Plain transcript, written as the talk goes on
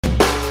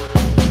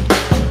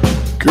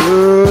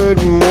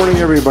Good morning,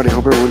 everybody.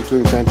 Hope everyone's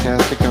doing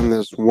fantastic on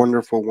this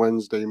wonderful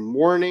Wednesday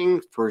morning,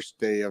 first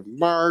day of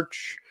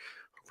March.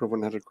 Hope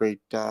everyone had a great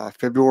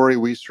February.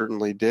 We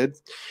certainly did.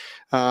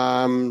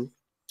 A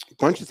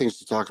bunch of things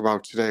to talk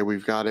about today.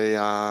 We've got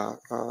a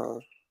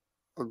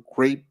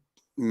great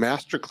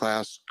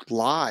masterclass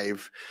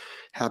live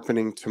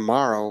happening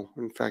tomorrow.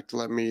 In fact,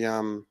 let me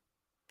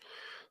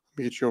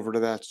get you over to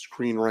that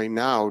screen right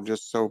now,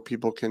 just so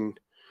people can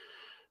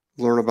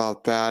learn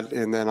about that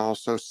and then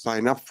also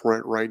sign up for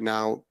it right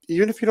now.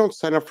 Even if you don't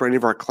sign up for any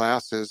of our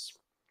classes,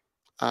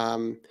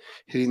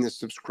 hitting the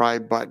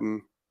subscribe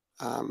button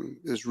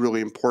is really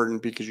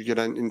important because you get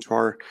into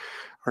our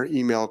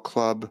email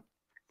club.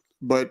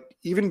 But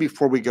even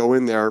before we go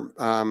in there,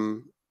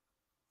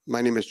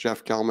 my name is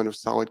Jeff Gelman of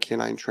Solid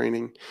Canine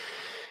Training.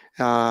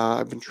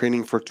 I've been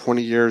training for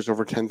 20 years,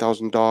 over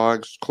 10,000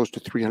 dogs, close to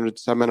 300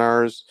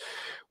 seminars.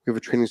 We have a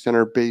training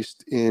center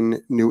based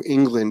in New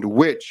England,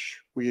 which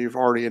we've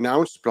already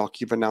announced, but I'll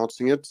keep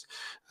announcing it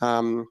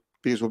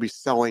because we'll be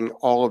selling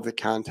all of the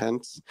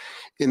contents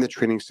in the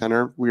training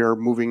center. We are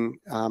moving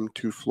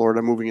to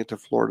Florida, moving it to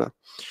Florida.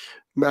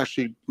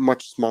 Actually,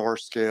 much smaller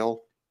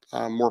scale,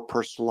 more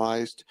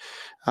personalized.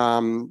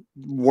 One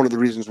of the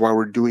reasons why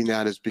we're doing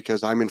that is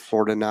because I'm in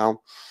Florida now,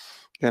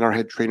 and our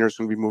head trainer is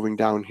going to be moving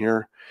down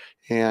here,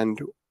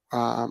 and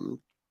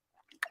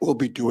we'll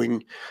be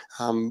doing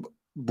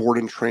board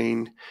and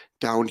train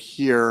down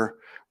here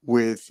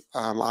with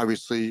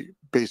obviously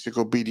basic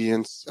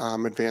obedience,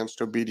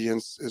 advanced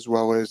obedience, as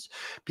well as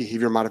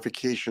behavior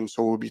modification.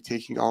 So we'll be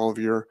taking all of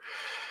your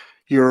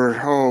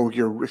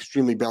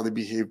extremely badly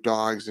behaved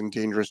dogs and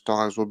dangerous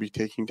dogs we'll be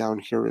taking down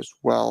here as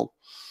well.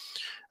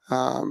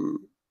 At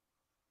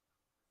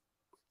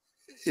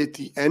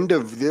the end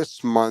of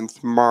this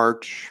month,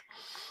 March,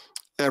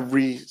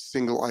 every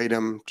single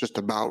item, just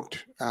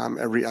about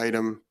every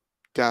item,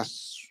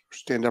 desks,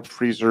 stand-up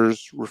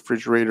freezers,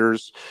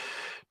 refrigerators,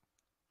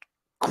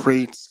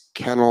 crates,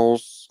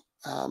 kennels,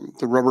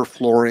 the rubber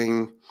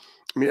flooring,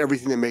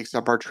 everything that makes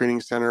up our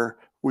training center,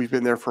 we've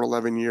been there for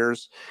 11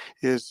 years,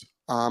 is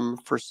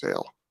for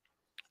sale.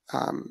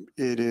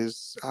 It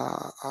is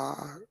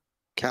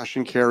cash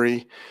and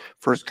carry,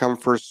 first come,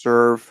 first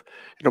serve.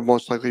 It'll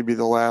most likely be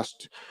the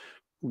last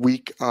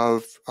week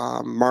of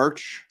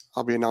March.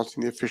 I'll be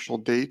announcing the official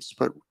dates,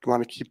 but you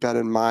want to keep that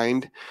in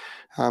mind.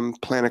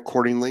 Plan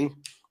accordingly.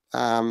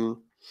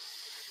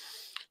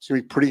 It's going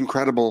to be pretty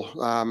incredible.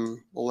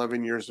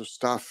 11 years of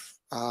stuff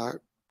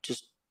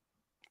just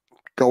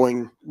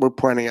going. We're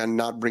planning on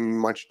not bringing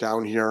much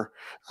down here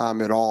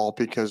at all,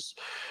 because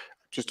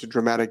just a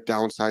dramatic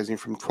downsizing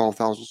from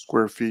 12,000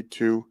 square feet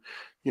to,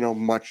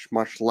 much,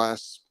 much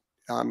less,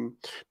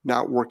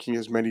 not working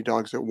as many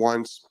dogs at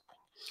once.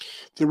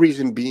 The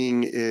reason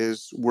being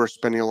is we're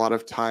spending a lot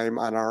of time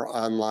on our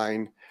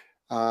online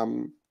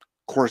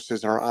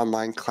courses, our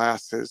online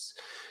classes,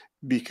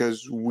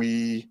 because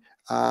we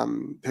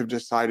have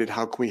decided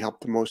how can we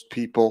help the most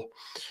people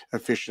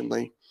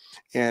efficiently.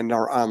 And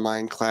our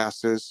online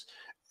classes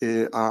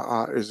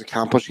is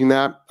accomplishing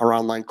that. Our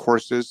online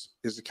courses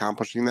is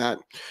accomplishing that.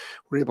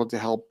 We're able to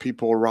help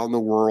people around the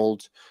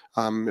world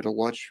at a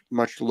much,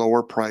 much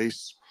lower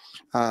price.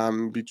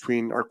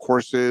 Between our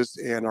courses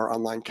and our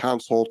online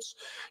consults,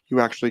 you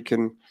actually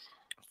can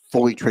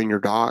fully train your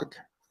dog.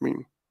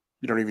 You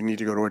don't even need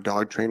to go to a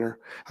dog trainer.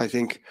 I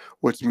think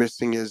what's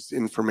missing is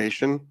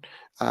information.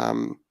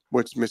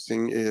 What's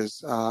missing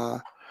is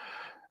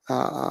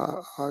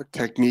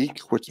technique.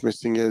 What's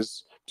missing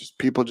is just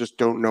people just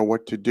don't know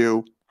what to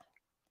do.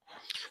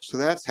 So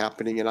that's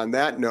happening. And on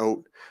that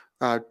note,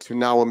 to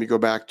now, let me go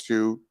back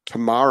to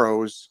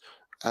tomorrow's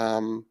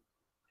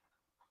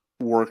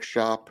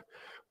workshop,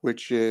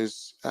 which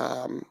is,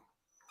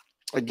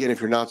 again, if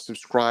you're not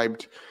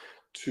subscribed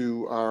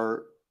to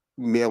our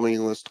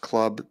mailing list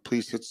club,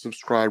 please hit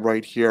subscribe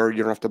right here. You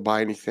don't have to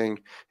buy anything.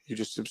 You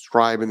just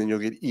subscribe, and then you'll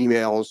get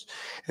emails.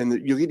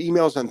 And you'll get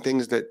emails on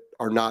things that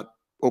are not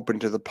open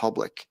to the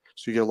public.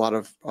 So you get a lot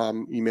of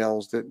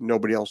emails that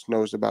nobody else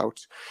knows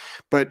about.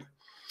 But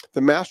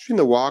the Mastering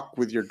the Walk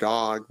with your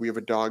dog, we have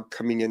a dog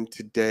coming in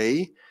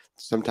today,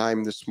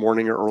 sometime this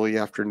morning or early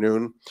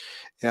afternoon.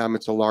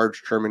 It's a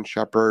large German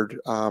Shepherd.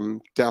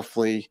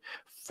 Definitely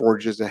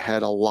forges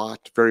ahead a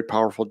lot. Very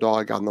powerful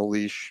dog on the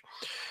leash.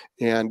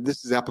 And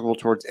this is applicable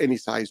towards any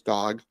size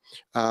dog.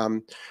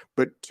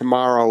 But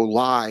tomorrow,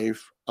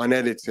 live,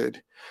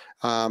 unedited,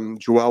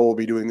 Joelle will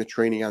be doing the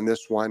training on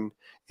this one.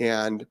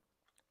 And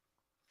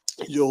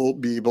you'll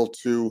be able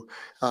to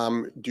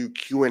do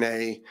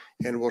Q&A,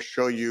 and we'll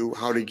show you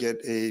how to get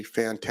a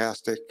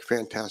fantastic,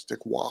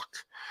 fantastic walk.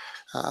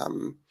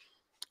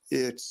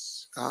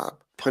 It's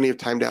plenty of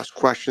time to ask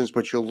questions,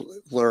 but you'll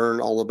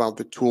learn all about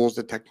the tools,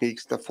 the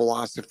techniques, the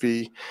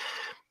philosophy,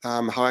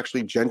 how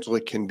actually gentle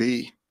it can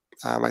be.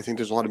 I think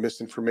there's a lot of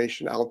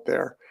misinformation out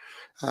there.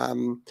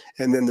 And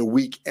then the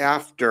week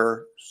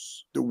after,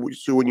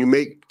 so when you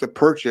make the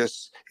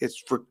purchase,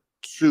 it's for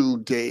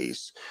 2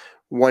 days.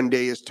 One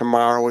day is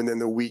tomorrow, and then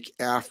the week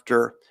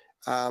after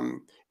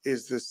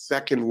is the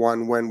second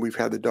one when we've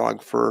had the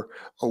dog for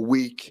a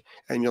week,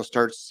 and you'll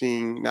start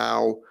seeing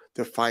now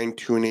the fine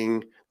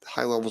tuning, the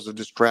high levels of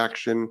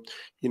distraction,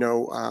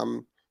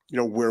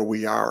 where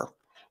we are.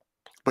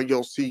 But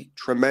you'll see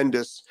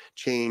tremendous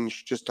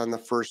change just on the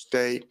first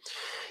day.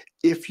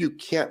 If you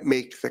can't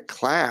make the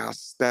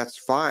class, that's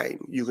fine.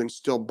 You can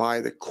still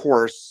buy the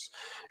course,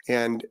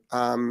 and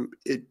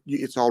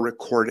it's all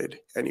recorded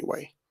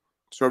anyway.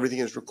 So everything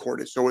is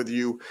recorded. So whether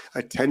you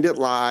attend it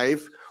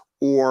live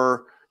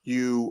or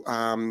you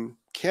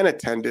can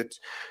attend it,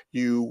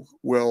 you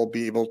will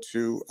be able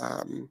to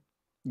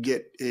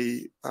get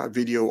a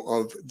video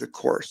of the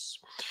course.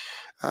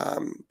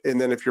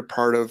 And then if you're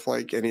part of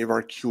like any of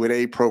our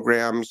Q&A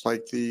programs,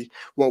 like the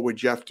What Would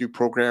Jeff Do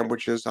program,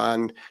 which is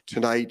on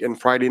tonight and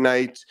Friday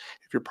night,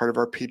 if you're part of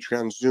our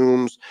Patreon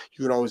Zooms,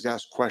 you can always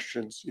ask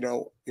questions,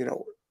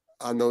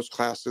 on those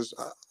classes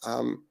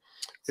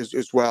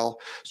as well.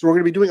 So we're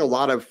going to be doing a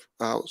lot of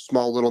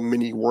small little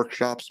mini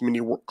workshops, mini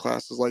work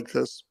classes like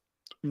this.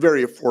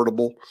 Very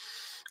affordable.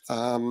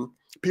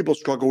 People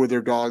struggle with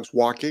their dogs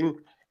walking.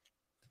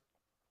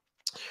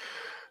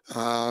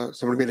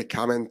 Somebody made a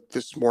comment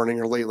this morning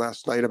or late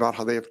last night about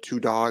how they have 2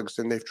 dogs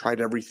and they've tried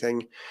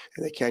everything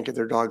and they can't get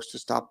their dogs to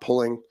stop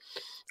pulling.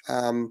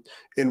 And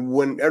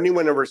when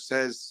anyone ever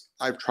says,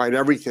 I've tried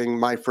everything,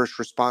 my first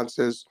response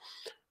is,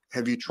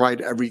 have you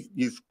tried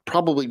you've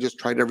probably just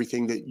tried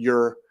everything that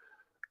you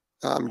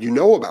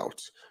know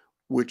about,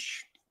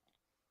 which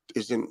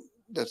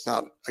that's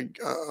not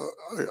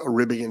a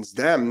rib against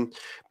them.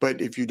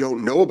 But if you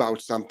don't know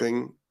about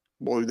something,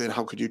 well, then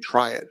how could you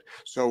try it?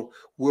 So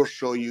we'll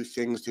show you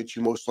things that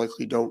you most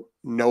likely don't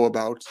know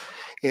about.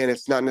 And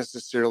it's not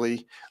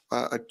necessarily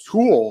a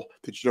tool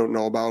that you don't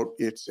know about.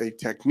 It's a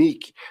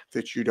technique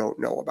that you don't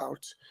know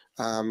about.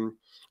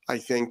 I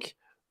think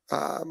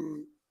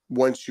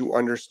once you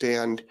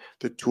understand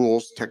the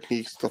tools,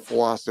 techniques, the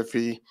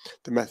philosophy,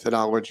 the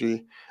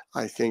methodology,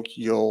 I think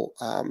you'll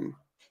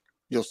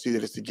see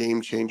that it's a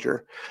game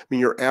changer. I mean,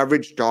 your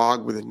average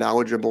dog with a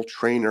knowledgeable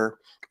trainer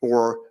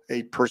or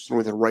a person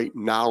with the right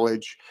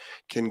knowledge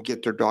can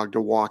get their dog to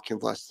walk in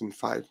less than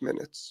 5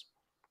 minutes.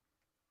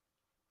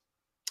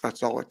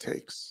 That's all it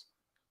takes.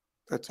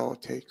 That's all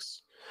it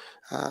takes.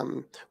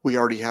 We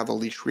already have a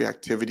leash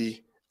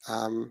reactivity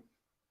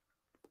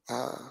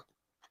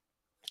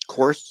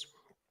course,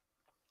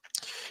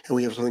 and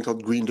we have something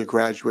called Green to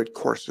Graduate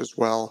course as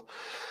well.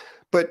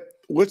 But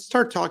let's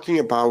start talking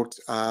about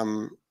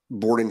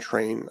board and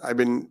train. I've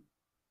been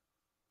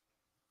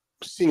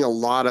seeing a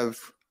lot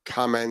of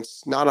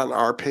comments, not on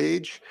our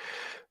page,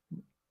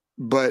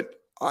 but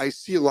I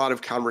see a lot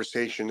of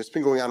conversation. It's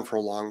been going on for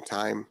a long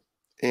time,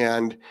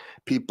 and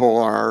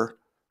people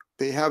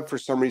they have for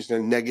some reason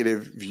a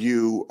negative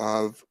view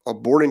of a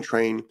board and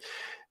train,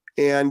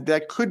 and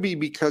that could be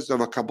because of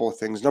a couple of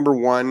things. Number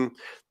one,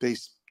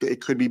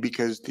 it could be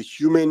because the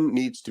human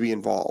needs to be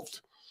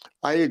involved.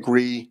 I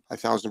agree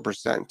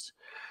 1,000%,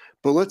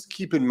 but let's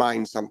keep in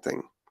mind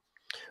something.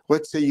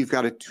 Let's say you've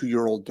got a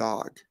 2-year-old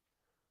dog.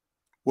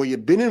 Well,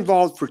 you've been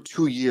involved for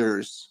 2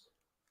 years.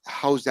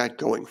 How's that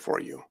going for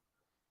you?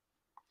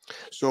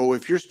 So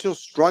if you're still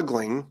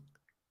struggling,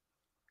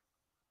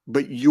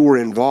 but you were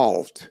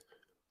involved,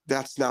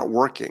 that's not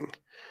working.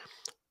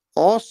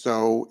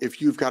 Also,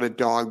 if you've got a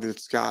dog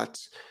that's got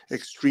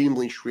extreme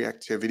leash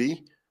reactivity,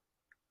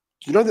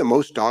 do you know that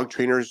most dog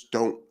trainers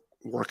don't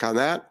work on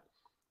that?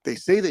 They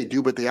say they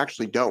do, but they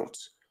actually don't.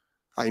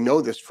 I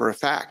know this for a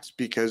fact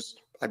because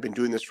I've been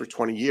doing this for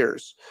 20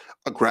 years.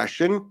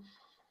 Aggression,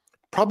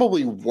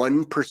 probably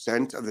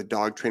 1% of the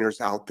dog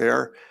trainers out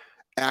there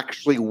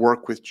actually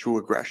work with true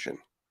aggression.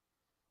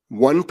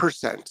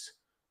 1%.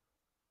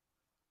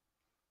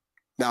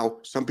 Now,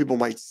 some people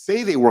might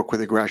say they work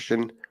with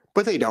aggression,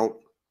 but they don't.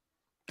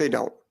 They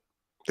don't.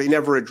 They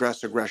never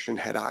address aggression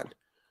head on.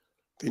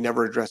 They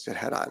never address it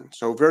head on.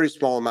 So very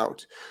small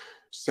amount.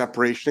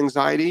 Separation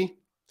anxiety,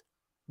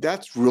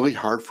 that's really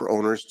hard for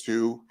owners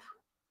to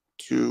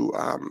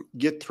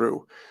get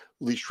through.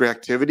 Leash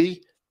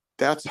reactivity,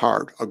 that's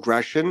hard.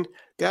 Aggression,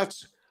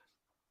 that's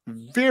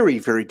very,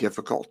 very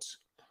difficult.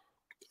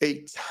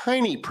 A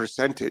tiny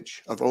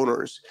percentage of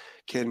owners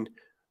can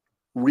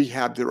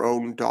rehab their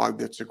own dog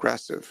that's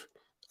aggressive.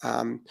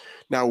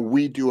 Now,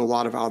 we do a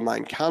lot of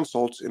online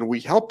consults and we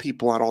help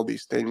people on all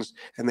these things,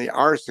 and they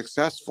are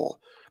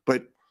successful,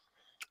 but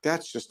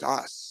that's just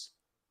us.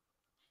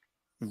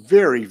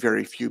 Very,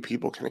 very few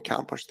people can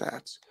accomplish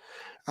that.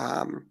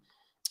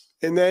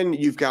 And then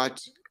you've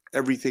got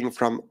everything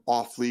from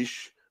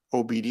off-leash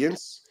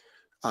obedience,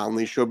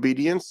 on-leash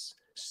obedience,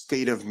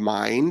 state of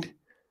mind,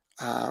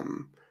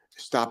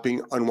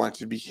 stopping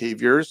unwanted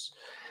behaviors.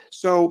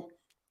 So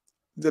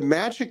the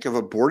magic of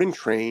a board and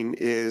train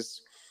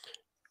is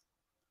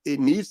it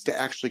needs to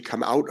actually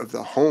come out of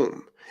the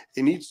home.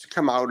 It needs to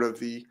come out of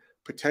the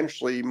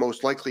potentially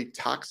most likely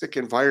toxic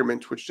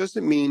environment, which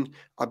doesn't mean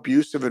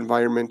abusive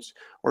environment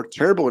or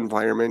terrible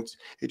environment.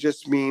 It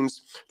just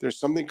means there's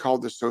something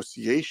called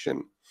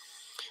dissociation.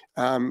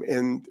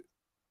 And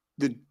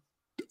the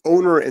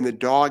owner and the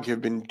dog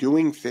have been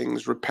doing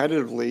things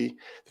repetitively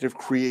that have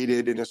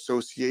created an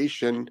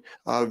association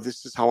of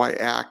this is how I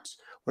act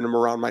when I'm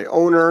around my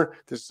owner.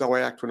 This is how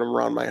I act when I'm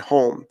around my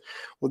home.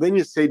 Well, then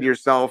you say to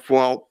yourself,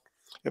 well,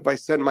 if I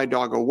send my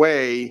dog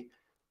away,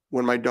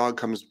 when my dog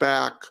comes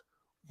back,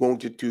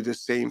 won't it do the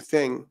same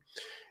thing?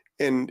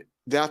 And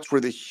that's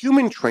where the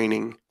human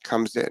training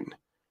comes in.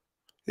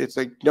 It's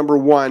like, number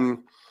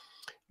one,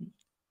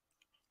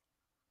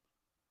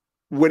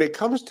 when it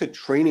comes to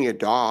training a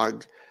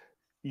dog,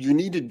 you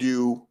need to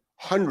do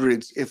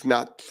hundreds, if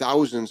not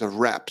thousands of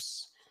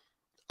reps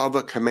of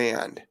a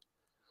command.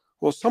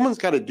 Well, someone's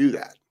got to do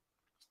that.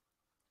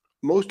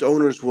 Most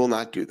owners will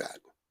not do that.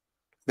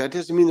 That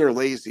doesn't mean they're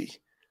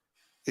lazy.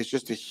 It's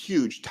just a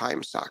huge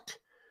time suck.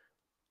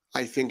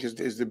 I think as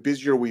the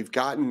busier we've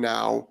gotten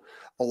now,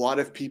 a lot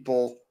of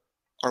people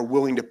are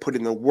willing to put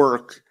in the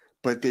work,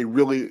 but they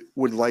really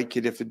would like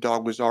it if the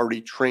dog was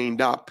already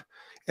trained up,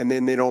 and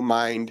then they don't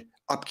mind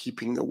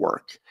upkeeping the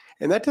work.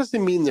 And that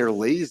doesn't mean they're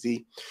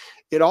lazy.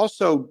 It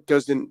also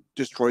doesn't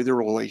destroy the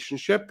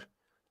relationship.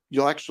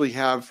 You'll actually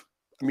have,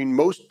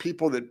 most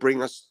people that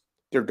bring us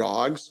their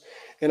dogs,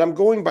 and I'm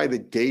going by the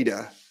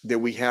data that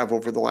we have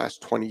over the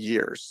last 20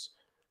 years.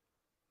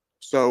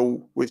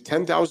 So with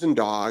 10,000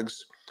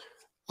 dogs,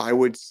 I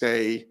would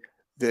say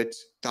that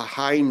the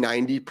high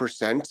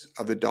 90%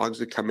 of the dogs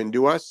that come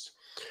into us,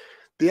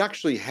 they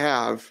actually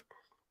have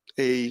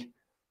a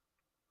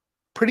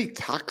pretty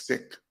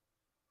toxic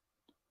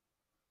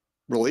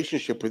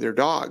relationship with their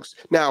dogs.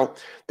 Now,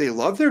 they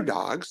love their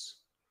dogs,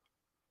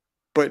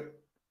 but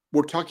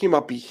we're talking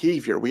about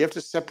behavior. We have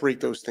to separate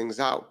those things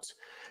out.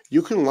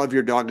 You can love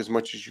your dog as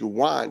much as you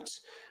want,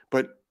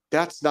 but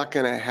that's not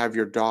going to have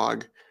your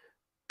dog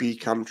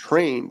become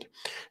trained.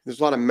 There's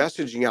a lot of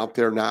messaging out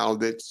there now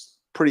that's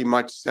pretty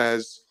much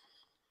says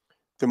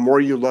the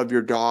more you love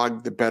your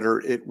dog, the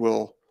better it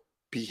will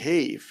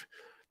behave.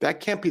 That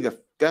can't be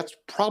that's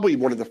probably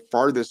one of the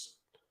farthest,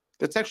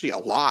 that's actually a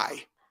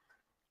lie.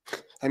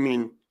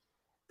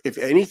 If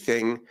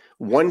anything,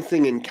 one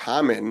thing in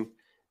common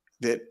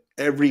that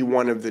every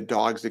one of the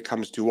dogs that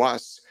comes to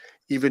us,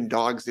 even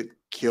dogs that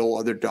kill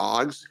other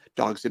dogs,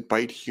 dogs that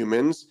bite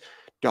humans,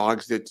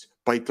 dogs that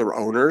bite their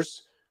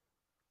owners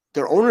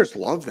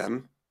love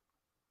them.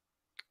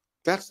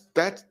 That's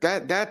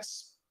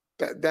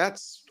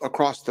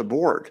across the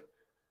board.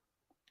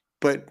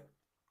 But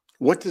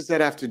what does that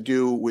have to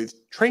do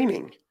with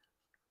training?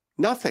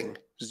 Nothing.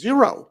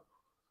 Zero.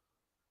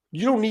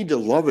 You don't need to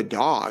love a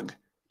dog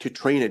to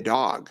train a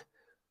dog,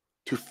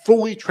 to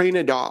fully train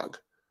a dog,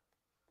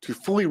 to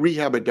fully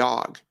rehab a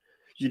dog.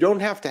 You don't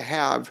have to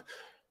have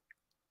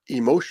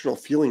emotional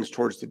feelings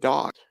towards the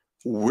dog.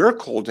 We're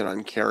cold and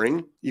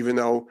uncaring, even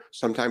though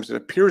sometimes it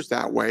appears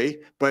that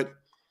way. But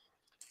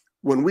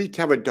when we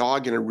have a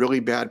dog in a really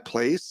bad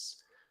place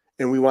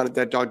and we wanted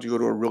that dog to go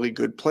to a really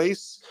good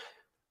place,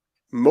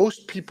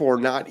 most people are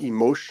not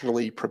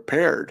emotionally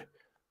prepared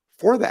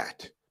for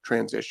that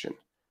transition.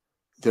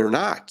 They're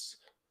not.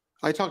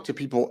 I talk to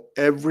people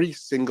every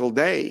single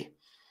day,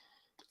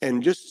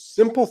 and just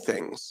simple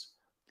things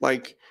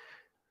like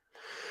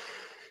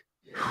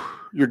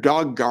your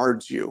dog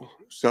guards you.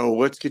 So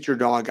let's get your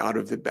dog out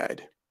of the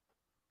bed.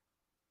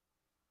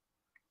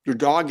 Your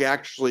dog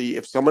actually,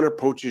 if somebody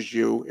approaches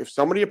you,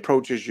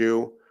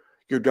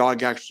 your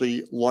dog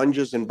actually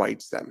lunges and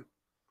bites them.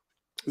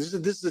 This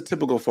is a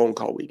typical phone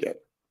call we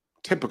get.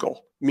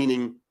 Typical,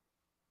 meaning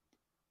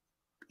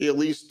at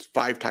least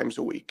 5 times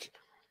a week.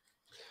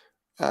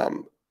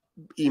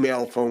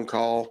 Email, phone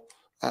call,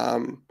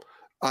 on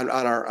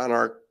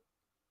our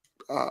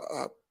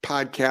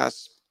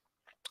podcasts,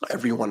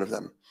 every one of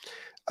them.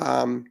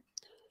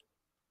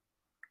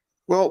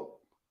 Well,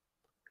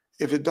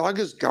 if a dog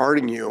is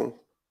guarding you,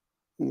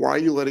 why are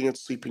you letting it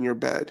sleep in your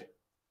bed?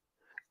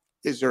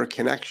 Is there a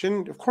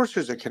connection? Of course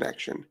there's a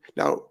connection.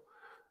 Now,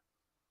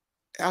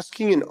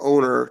 asking an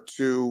owner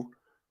to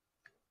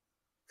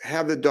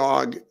have the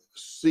dog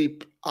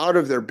sleep out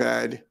of their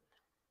bed,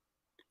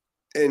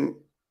 and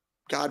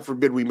God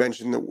forbid we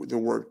mention the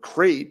word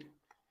crate,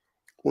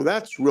 well,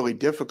 that's really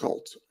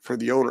difficult for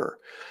the owner.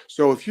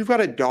 So if you've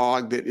got a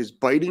dog that is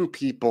biting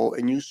people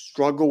and you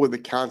struggle with the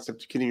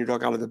concept of getting your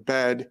dog out of the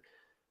bed,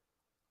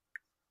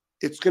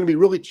 it's going to be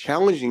really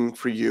challenging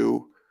for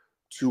you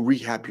to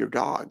rehab your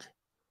dog.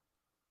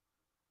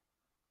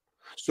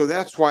 So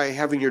that's why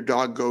having your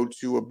dog go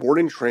to a board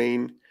and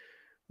train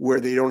where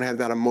they don't have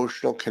that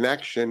emotional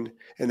connection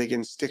and they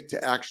can stick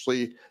to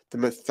actually the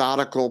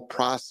methodical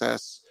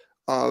process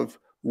of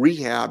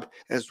rehab,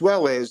 as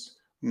well as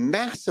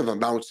massive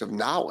amounts of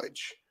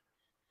knowledge.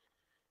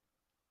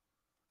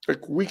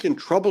 Like we can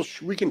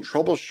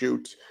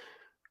troubleshoot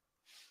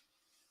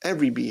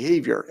every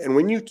behavior. And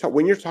when you're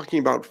talking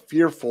about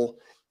fearful,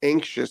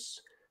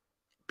 anxious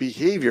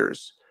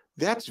behaviors,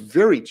 that's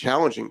very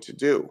challenging to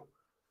do.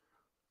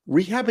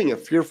 Rehabbing a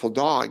fearful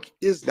dog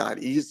is not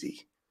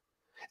easy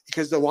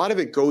because a lot of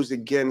it goes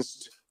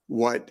against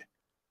what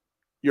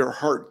your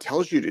heart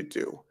tells you to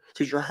do.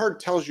 Because your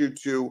heart tells you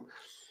to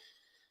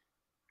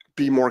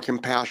be more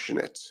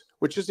compassionate,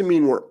 which doesn't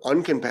mean we're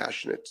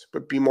uncompassionate,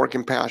 but be more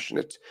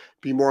compassionate,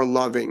 be more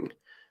loving,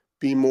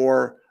 be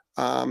more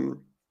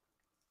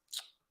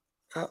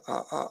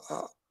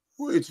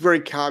it's very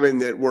common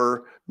that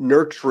we're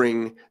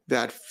nurturing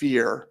that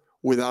fear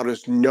without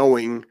us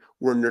knowing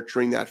we're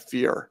nurturing that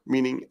fear,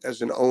 meaning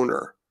as an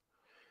owner.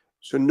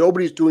 So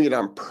nobody's doing it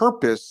on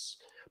purpose,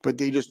 but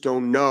they just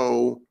don't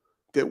know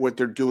that what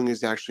they're doing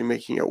is actually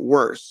making it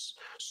worse.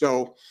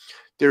 So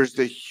there's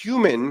the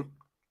human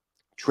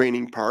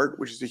training part,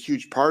 which is a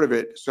huge part of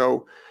it.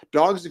 So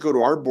dogs that go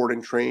to our board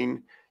and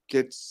train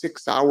get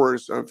 6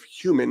 hours of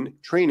human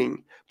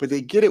training, but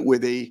they get it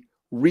with a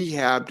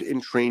rehabbed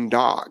and trained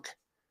dog.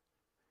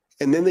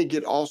 And then they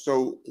get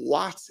also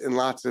lots and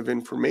lots of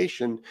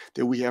information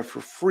that we have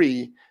for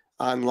free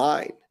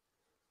online.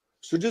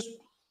 So just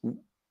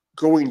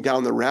going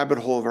down the rabbit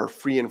hole of our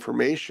free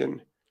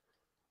information,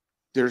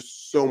 there's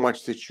so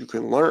much that you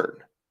can learn.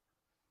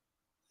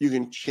 You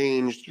can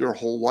change your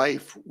whole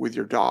life with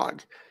your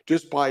dog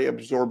just by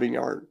absorbing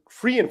our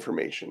free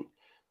information.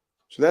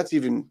 So that's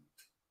even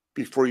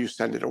before you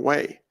send it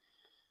away.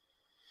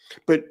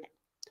 But,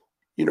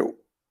 you know,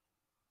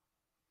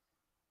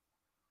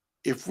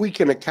 if we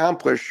can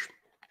accomplish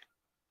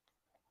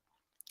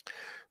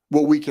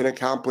what we can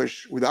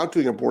accomplish without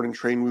doing a board and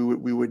train,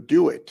 we would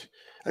do it.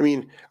 I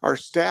mean, our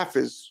staff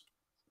is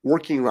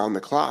working around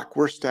the clock.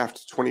 We're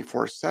staffed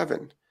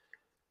 24/7.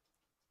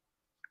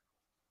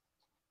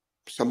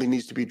 Something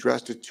needs to be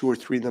addressed at 2 or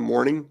 3 in the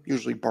morning,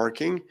 usually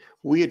barking.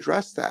 We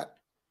address that.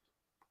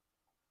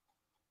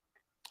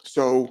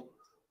 So,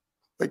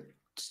 like,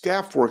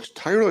 staff works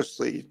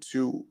tirelessly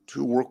to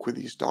work with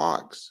these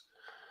dogs,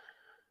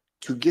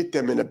 to get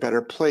them in a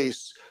better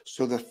place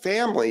so the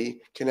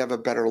family can have a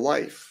better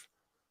life.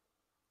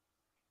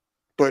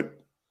 But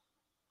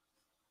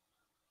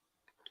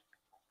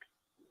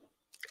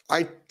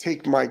I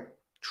take my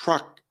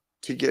truck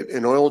to get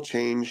an oil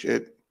change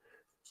at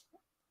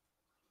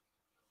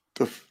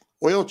the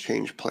oil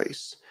change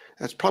place.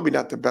 That's probably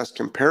not the best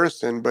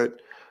comparison,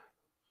 but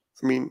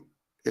I mean,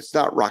 it's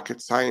not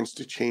rocket science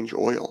to change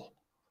oil.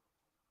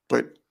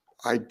 But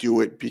I do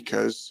it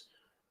because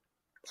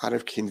out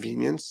of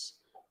convenience,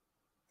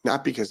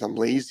 not because I'm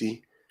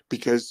lazy,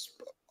 because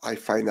I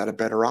find that a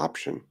better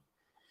option.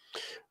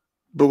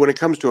 But when it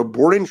comes to a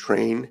board and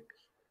train,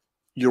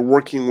 you're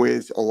working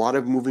with a lot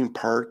of moving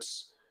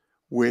parts,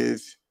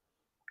 with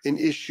an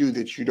issue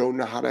that you don't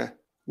know how to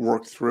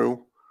work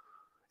through.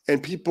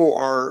 And people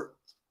are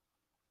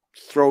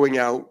throwing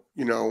out,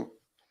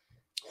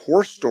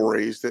 horror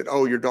stories that,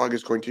 oh, your dog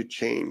is going to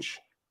change.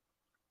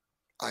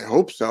 I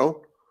hope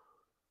so.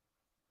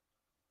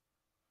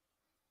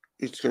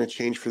 It's going to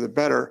change for the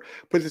better.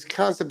 But this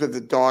concept that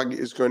the dog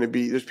is going to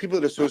be, there's people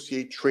that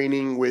associate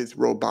training with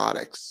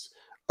robotics.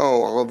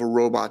 Oh, I'll have a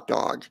robot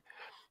dog.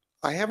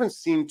 I haven't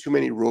seen too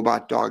many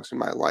robot dogs in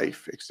my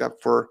life,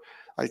 except for,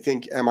 I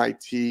think,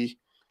 MIT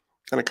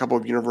and a couple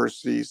of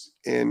universities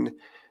in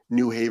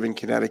New Haven,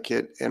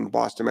 Connecticut, and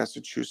Boston,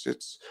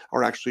 Massachusetts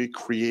are actually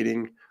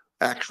creating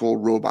actual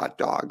robot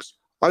dogs.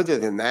 Other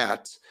than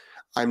that,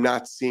 I'm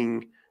not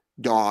seeing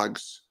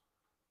dogs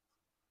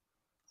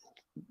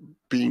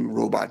being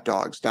robot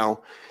dogs.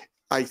 Now,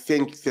 I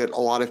think that a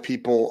lot of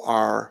people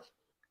are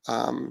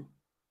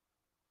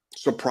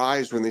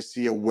surprised when they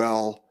see a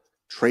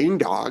well-trained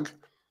dog.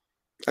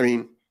 I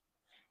mean,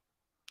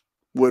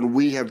 when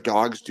we have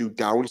dogs do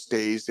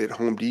downstays at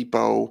Home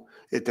Depot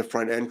at the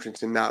front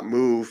entrance and not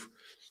move,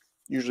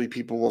 usually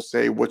people will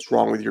say, "What's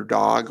wrong with your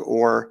dog?"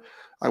 Or,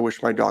 "I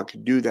wish my dog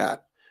could do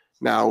that."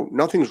 Now,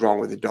 nothing's wrong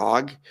with the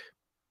dog.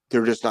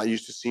 They're just not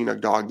used to seeing a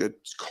dog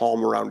that's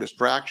calm around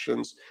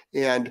distractions.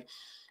 And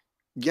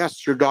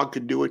yes, your dog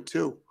could do it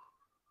too.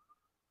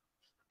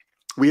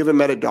 We haven't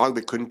met a dog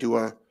that couldn't do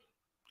a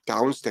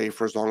downstay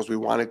for as long as we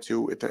wanted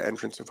to at the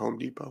entrance of Home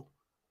Depot.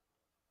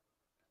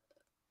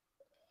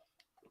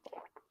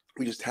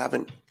 We just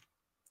haven't.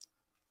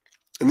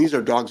 And these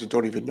are dogs that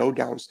don't even know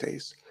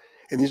downstays.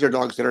 And these are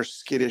dogs that are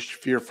skittish,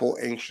 fearful,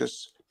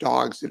 anxious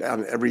dogs that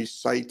on every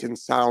sight and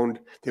sound,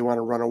 they want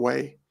to run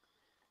away.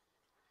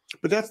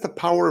 But that's the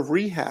power of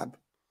rehab.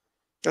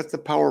 That's the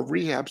power of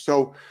rehab.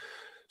 So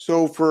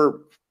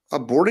for a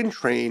board and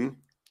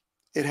train,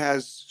 it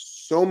has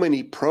so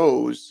many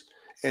pros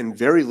and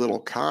very little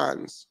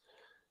cons.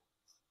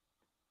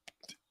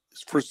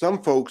 For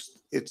some folks,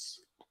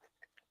 it's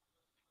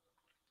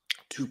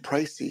too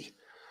pricey.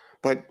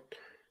 But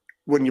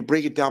when you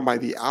break it down by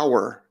the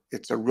hour,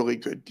 it's a really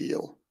good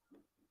deal.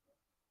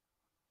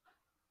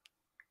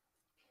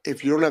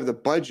 If you don't have the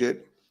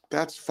budget,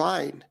 that's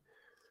fine.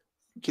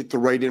 Get the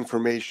right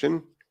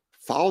information,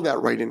 follow that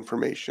right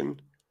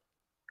information,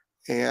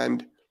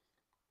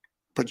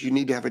 but you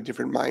need to have a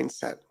different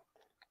mindset.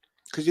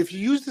 Because if you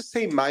use the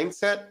same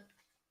mindset,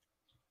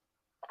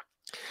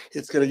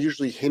 it's going to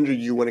usually hinder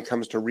you when it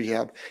comes to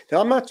rehab. Now,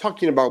 I'm not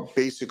talking about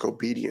basic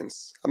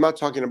obedience. I'm not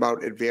talking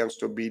about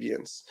advanced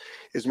obedience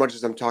as much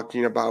as I'm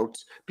talking about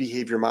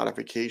behavior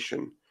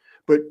modification.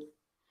 But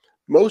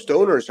most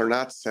owners are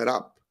not set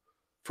up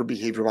for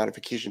behavior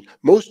modification.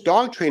 Most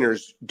dog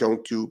trainers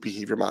don't do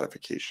behavior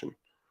modification.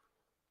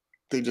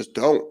 They just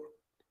don't.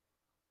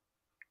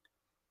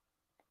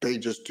 They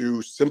just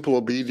do simple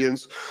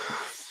obedience,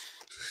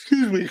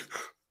 excuse me,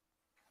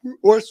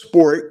 or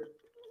sport.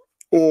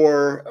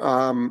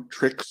 or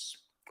tricks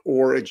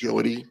or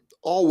agility,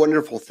 all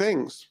wonderful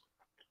things.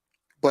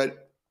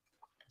 But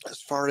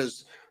as far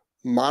as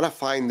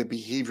modifying the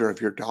behavior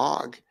of your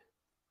dog,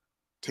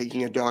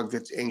 taking a dog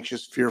that's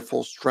anxious,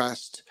 fearful,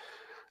 stressed,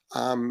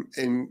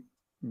 and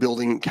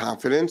building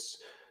confidence,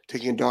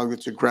 taking a dog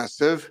that's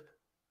aggressive,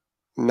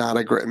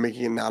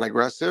 making it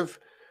non-aggressive,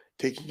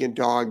 taking a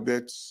dog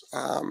that's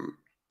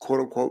quote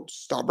unquote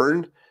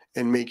stubborn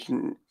and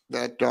making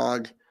that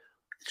dog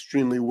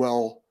extremely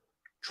well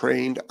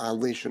trained on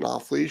leash and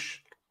off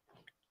leash.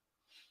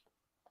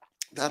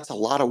 That's a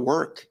lot of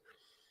work.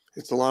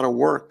 It's a lot of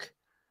work.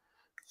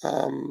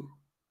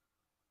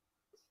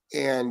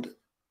 And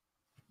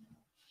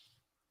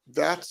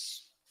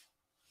that's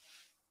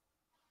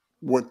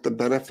what the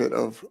benefit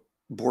of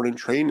board and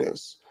train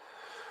is.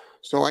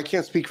 So I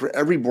can't speak for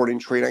every board and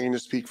train. I can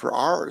just speak for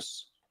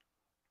ours.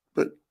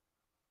 But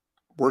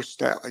we're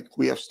staff, like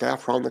we have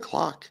staff around the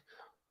clock.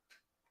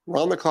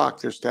 Around the clock,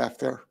 there's staff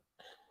there.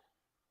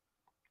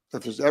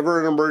 If there's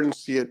ever an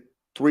emergency at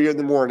 3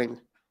 a.m,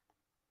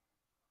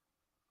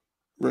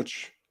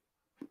 which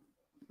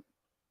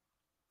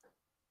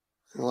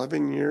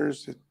 11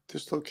 years at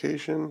this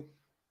location,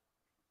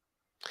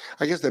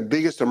 I guess the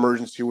biggest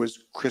emergency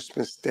was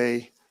Christmas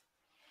Day.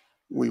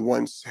 We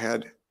once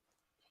had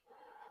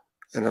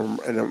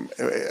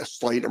a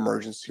slight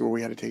emergency where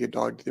we had to take a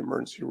dog to the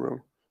emergency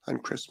room on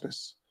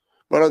Christmas.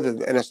 But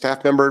and a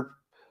staff member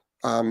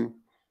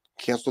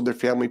canceled their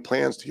family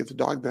plans to get the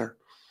dog there.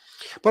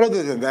 But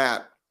other than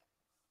that,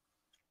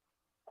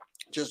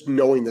 just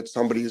knowing that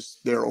somebody's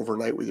there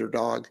overnight with your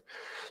dog.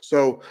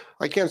 So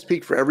I can't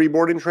speak for every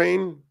board and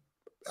train.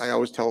 I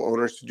always tell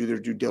owners to do their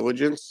due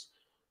diligence.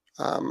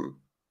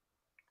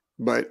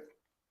 But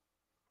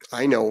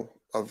I know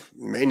of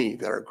many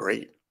that are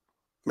great.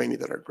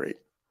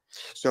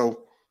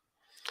 So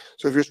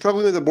if you're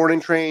struggling with a board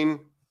and train, you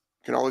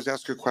can always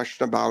ask a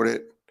question about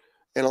it.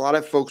 And a lot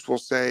of folks will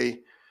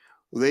say,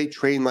 well, they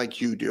train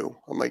like you do.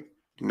 I'm like,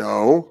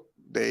 no,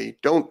 they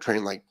don't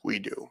train like we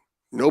do.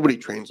 Nobody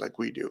trains like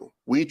we do.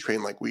 We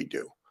train like we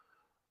do.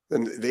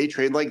 Then they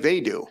train like they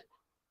do.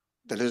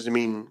 That doesn't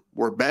mean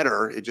we're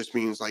better. It just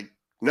means like,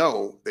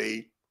 no,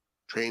 they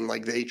train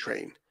like they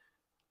train.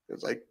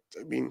 It's like,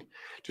 I mean,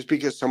 just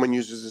because someone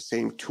uses the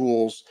same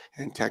tools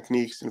and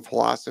techniques and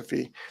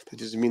philosophy, that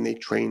doesn't mean they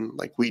train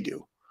like we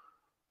do.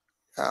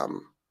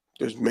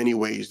 There's many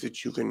ways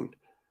that you can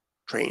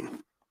train.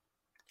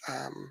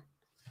 And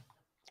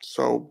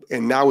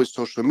now with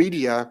social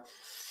media,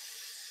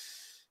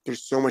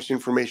 there's so much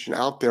information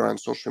out there on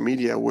social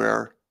media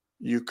where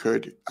you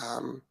could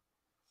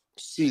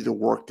see the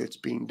work that's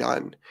being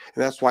done. And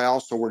that's why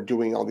also we're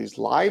doing all these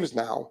lives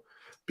now,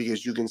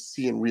 because you can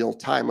see in real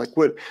time. Like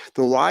what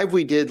the live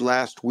we did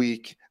last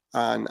week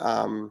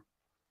on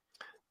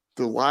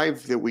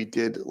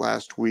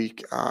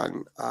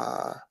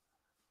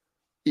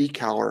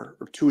eCower,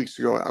 or 2 weeks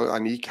ago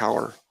on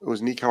eCower. It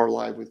was an eCower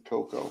live with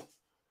Coco.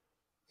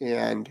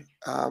 And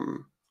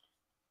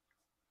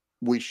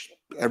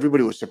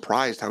everybody was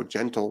surprised how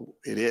gentle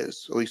it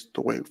is, at least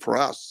the way for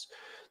us.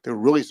 They're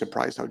really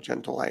surprised how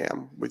gentle I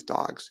am with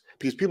dogs,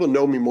 because people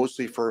know me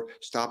mostly for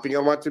stopping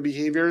unwanted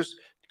behaviors,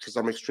 because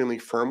I'm extremely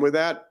firm with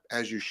that,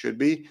 as you should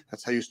be.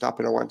 That's how you stop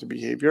an unwanted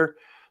behavior.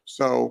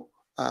 So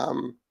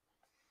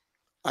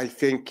I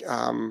think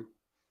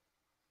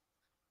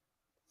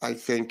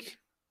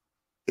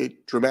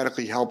it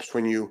dramatically helps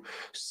when you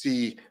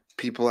see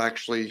people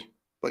actually,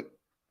 like,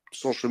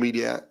 social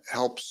media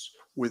helps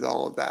with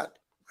all of that.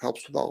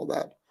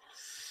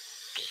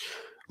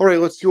 All right,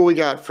 let's see what we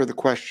got for the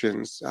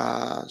questions.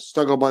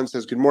 Snugglebun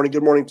says, good morning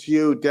to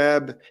you,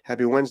 Deb.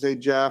 Happy Wednesday,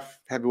 Jeff.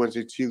 Happy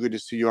Wednesday to you. Good to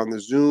see you on the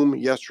Zoom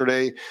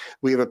yesterday.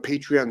 We have a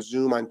Patreon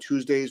Zoom on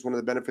Tuesdays. One of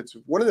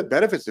the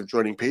benefits of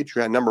joining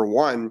Patreon, number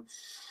one,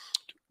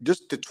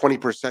 just the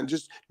 20%,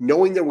 just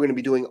knowing that we're going to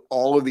be doing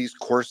all of these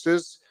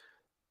courses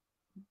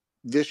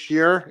this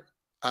year.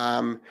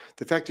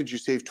 The fact that you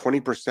save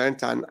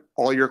 20% on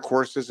all your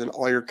courses and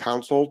all your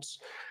consults,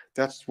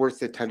 that's worth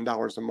the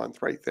 $10 a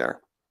month right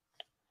there.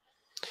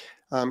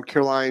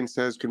 Caroline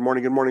says, good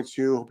morning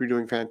to you. Hope you're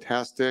doing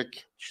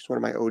fantastic. She's one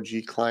of my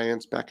OG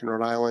clients back in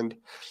Rhode Island,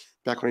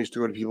 back when I used to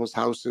go to people's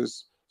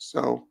houses.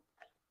 So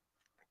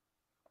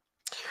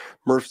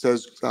Murph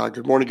says,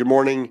 good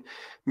morning.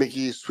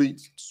 Mickey,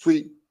 sweet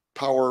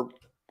power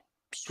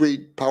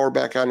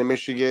back on in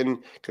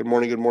Michigan. Good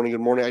morning. I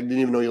didn't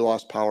even know you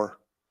lost power,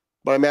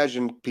 but I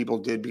imagine people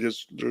did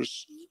because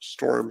there's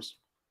storms.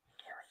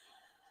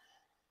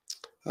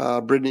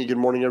 Brittany, good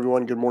morning,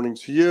 everyone. Good morning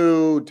to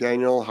you.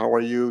 Daniel, how are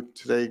you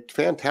today?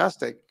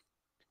 Fantastic.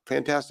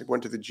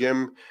 Went to the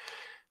gym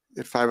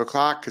at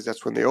 5:00 because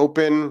that's when they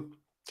open.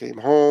 Came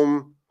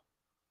home,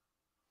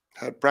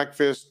 had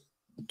breakfast,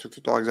 took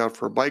the dogs out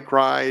for a bike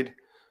ride.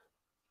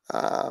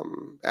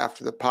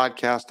 After the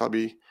podcast, I'll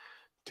be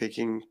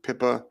taking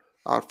Pippa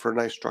out for a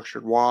nice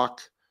structured walk.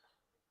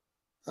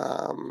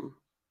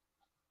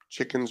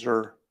 Chickens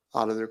are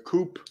out of their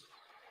coop,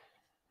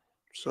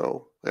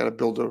 so I got to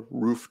build a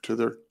roof to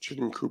their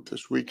chicken coop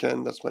this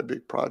weekend. That's my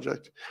big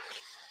project.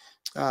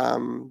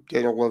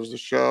 Daniel loves the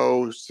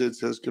show. Sid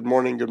says, good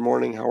morning. Good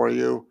morning. How are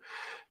you?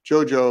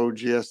 Jojo,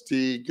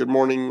 GSD, good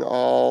morning,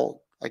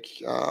 all. I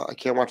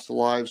can't watch the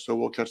live, so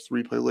we'll catch the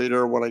replay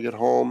later when I get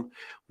home.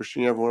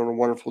 Wishing everyone a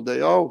wonderful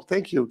day. Oh,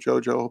 thank you,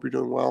 Jojo. Hope you're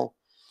doing well.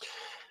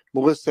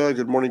 Melissa,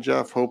 good morning,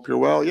 Jeff. Hope you're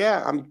well.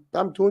 Yeah,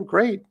 I'm doing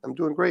great. I'm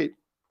doing great.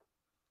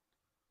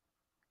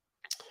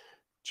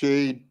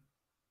 Jade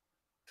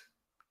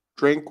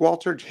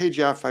Drinkwalter. Hey,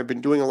 Jeff, I've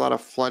been doing a lot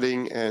of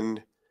flooding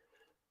and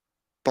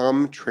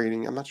bum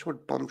training. I'm not sure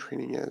what bum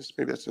training is.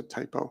 Maybe that's a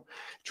typo.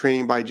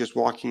 Training by just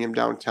walking him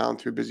downtown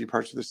through busy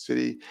parts of the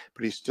city,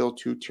 but he's still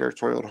too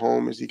territorial at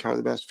home. Is he kind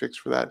of the best fix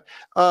for that?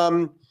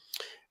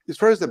 As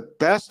far as the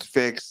best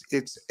fix,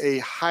 it's a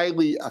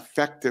highly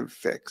effective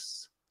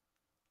fix.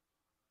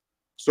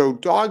 So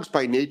dogs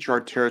by nature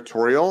are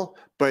territorial,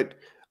 but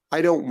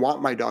I don't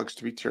want my dogs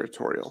to be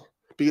territorial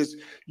because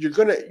you're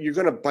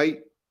gonna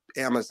bite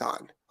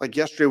Amazon. Like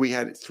yesterday, we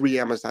had 3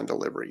 Amazon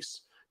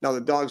deliveries. Now the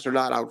dogs are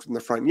not out from the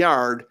front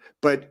yard,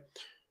 but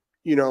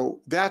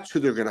that's who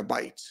they're gonna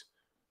bite.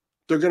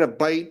 They're gonna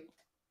bite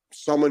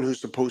someone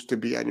who's supposed to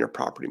be on your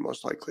property,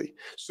 most likely.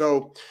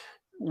 So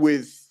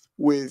with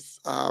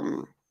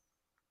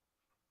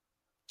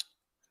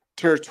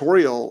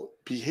territorial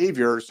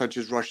behavior, such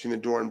as rushing the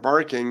door and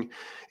barking,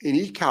 an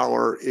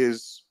e-collar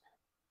is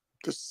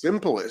the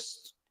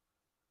simplest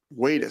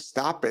way to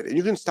stop it. And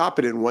you can stop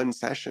it in one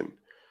session.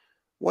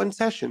 And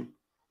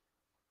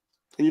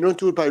you don't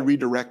do it by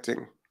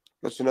redirecting.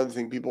 That's another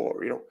thing people,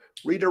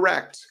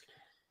 redirect.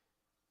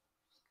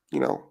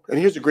 And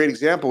here's a great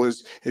example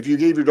is if you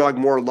gave your dog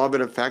more love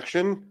and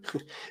affection,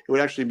 it would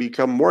actually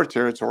become more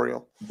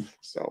territorial.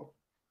 So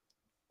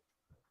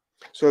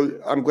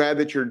I'm glad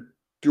that you're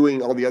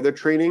doing all the other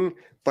training,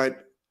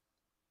 but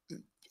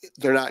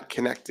they're not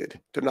connected.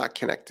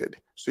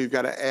 So you've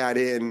got to add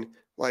in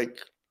like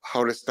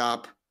how to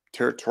stop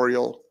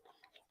territorial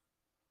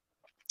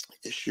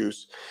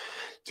issues.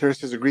 Tara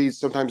says, agreed.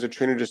 Sometimes a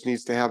trainer just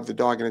needs to have the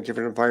dog in a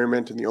different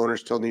environment and the owner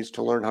still needs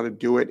to learn how to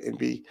do it and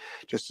be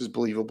just as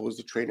believable as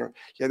the trainer.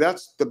 Yeah,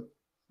 that's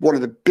one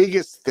of the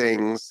biggest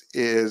things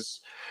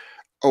is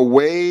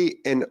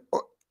and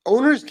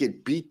owners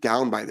get beat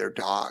down by their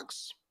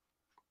dogs.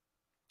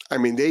 I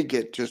mean, they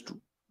get just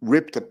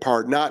ripped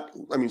apart.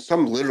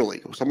 Some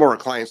of our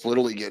clients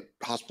literally get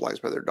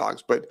hospitalized by their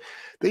dogs, but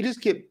they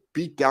just get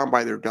beat down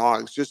by their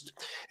dogs. Just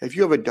if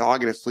you have a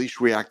dog and it's leash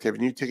reactive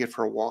and you take it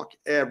for a walk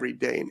every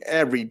day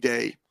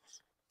it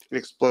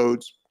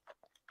explodes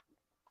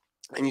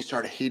and you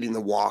start hating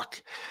the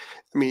walk,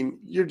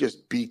 you're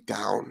just beat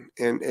down.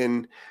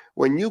 And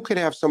when you could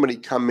have somebody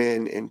come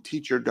in and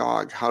teach your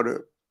dog how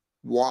to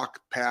walk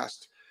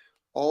past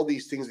all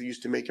these things that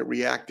used to make it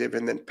reactive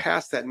and then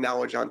pass that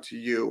knowledge on to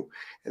you,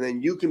 and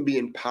then you can be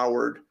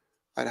empowered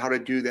on how to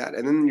do that,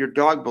 and then your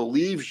dog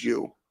believes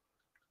you,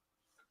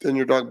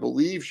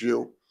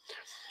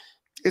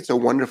 it's a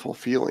wonderful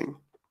feeling.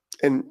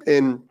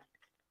 And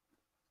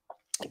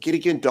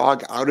getting a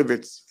dog out of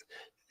its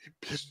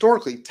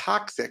historically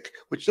toxic,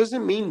 which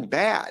doesn't mean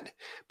bad,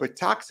 but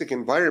toxic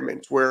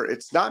environment where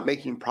it's not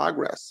making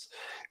progress.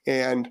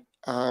 And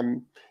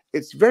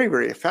it's very,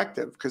 very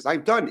effective because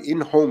I've done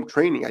in-home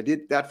training. I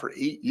did that for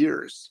 8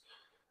 years.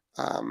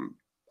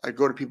 I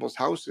go to people's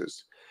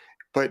houses,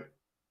 but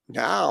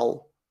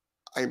now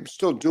I'm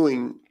still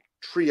doing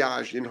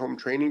triage in-home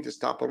training to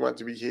stop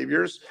unwanted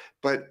behaviors.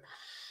 But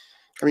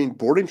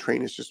board and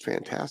train is just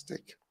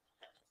fantastic.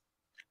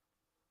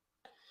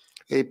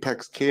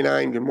 Apex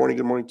Canine, good morning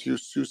to you.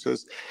 Sue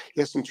says,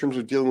 yes, in terms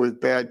of dealing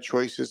with bad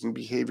choices and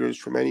behaviors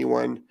from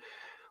anyone,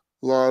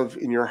 love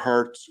in your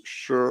heart,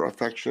 sure,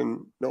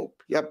 affection,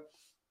 nope. Yep.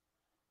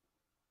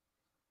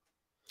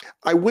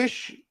 I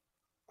wish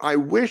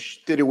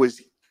that it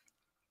was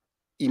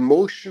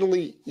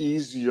emotionally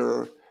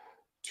easier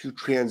to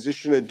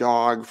transition a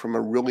dog from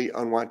a really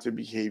unwanted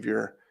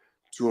behavior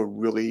to a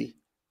really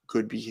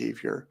good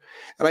behavior.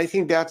 And I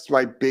think that's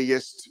my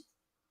biggest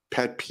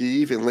pet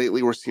peeve. And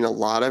lately we're seeing a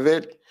lot of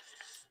it.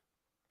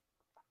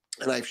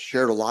 And I've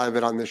shared a lot of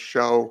it on this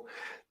show,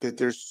 that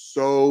there's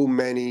so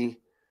many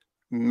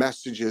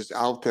messages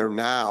out there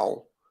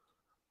now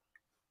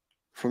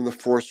from the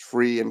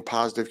force-free and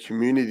positive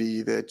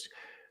community that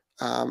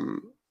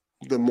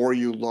the more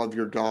you love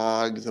your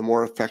dog, the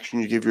more affection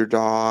you give your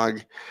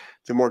dog,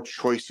 the more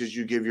choices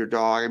you give your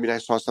dog. I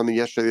saw something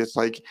yesterday that's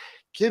like,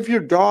 give your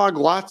dog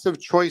lots of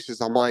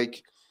choices. I'm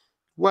like,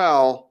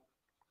 well,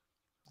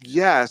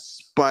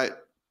 yes,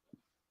 but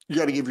you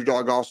got to give your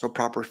dog also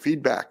proper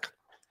feedback.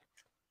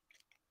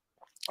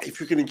 If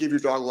you're going to give your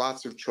dog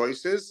lots of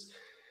choices,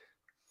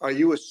 are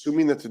you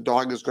assuming that the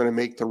dog is going to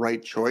make the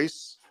right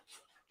choice?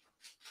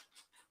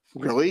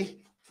 Really?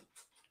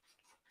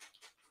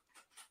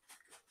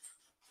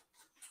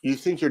 You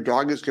think your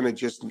dog is going to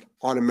just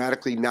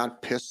automatically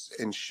not piss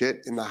and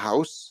shit in the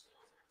house?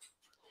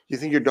 You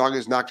think your dog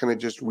is not going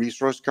to just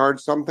resource guard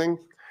something?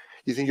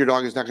 You think your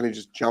dog is not going to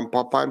just jump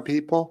up on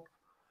people?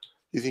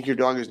 You think your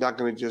dog is not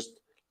going to just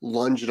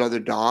lunge at other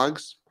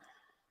dogs?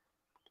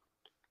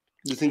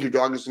 You think your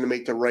dog is going to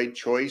make the right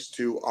choice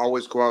to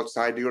always go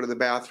outside to go to the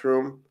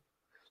bathroom?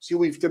 See,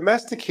 we've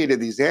domesticated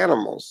these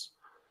animals.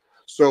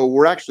 So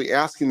we're actually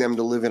asking them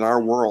to live in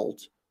our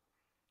world.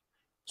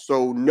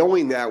 So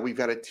knowing that, we've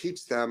got to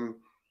teach them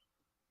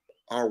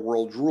our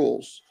world's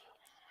rules.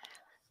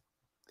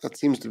 That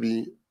seems to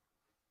be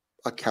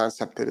a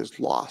concept that is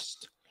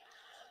lost.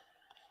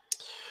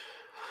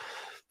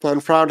 Von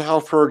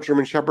Fraunhofer,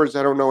 German Shepherds.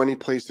 I don't know any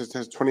place that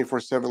has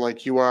 24/7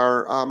 like you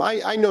are.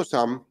 I know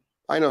some.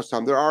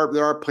 There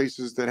are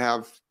places that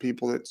have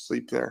people that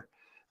sleep there.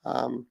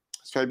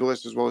 It's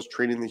fabulous, as well as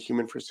training the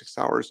human for 6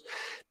 hours.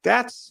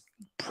 That's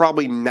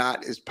probably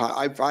not as.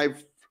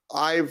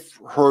 I've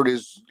heard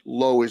as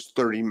low as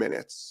 30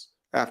 minutes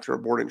after a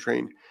board and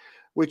train,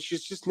 which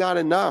is just not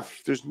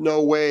enough. There's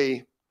no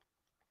way.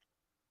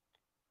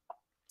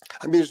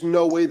 I mean, there's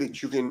no way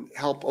that you can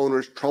help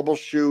owners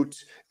troubleshoot,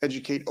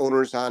 educate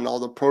owners on all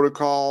the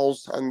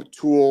protocols, on the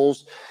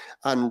tools,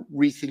 on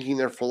rethinking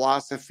their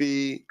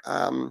philosophy.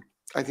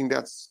 I think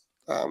that's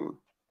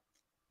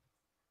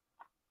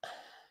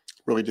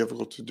really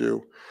difficult to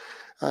do.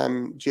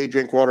 Jay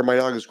Drinkwater, my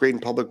dog is great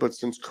in public, but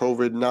since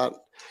COVID,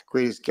 not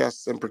great as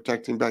guests and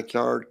protecting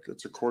backyard.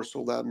 It's a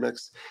Corso Lab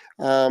mix.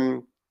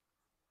 I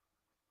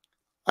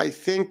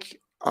think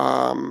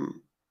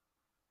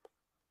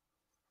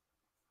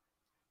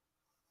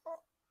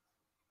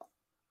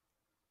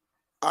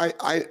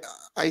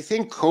I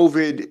think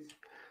COVID,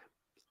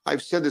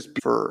 I've said this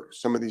for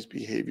some of these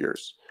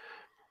behaviors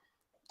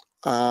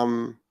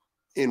in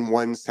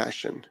one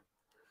session.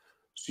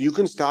 So you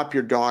can stop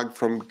your dog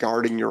from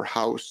guarding your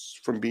house,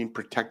 from being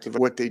protective.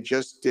 What they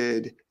just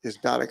did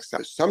is not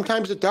acceptable.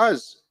 Sometimes it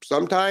does.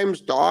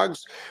 Sometimes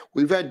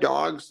we've had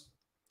dogs.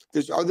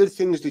 There's other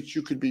things that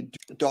you could be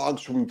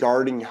dogs from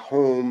guarding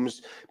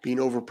homes, being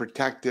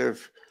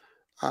overprotective.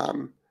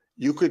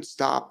 You could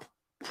stop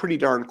pretty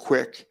darn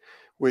quick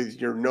with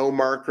your no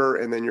marker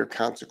and then your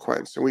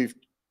consequence. And we've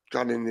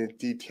gone into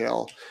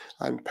detail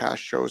on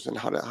past shows and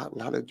how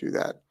to do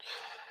that.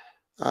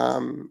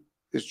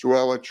 Is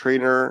Joelle a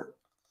trainer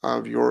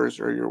of yours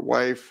or your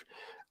wife?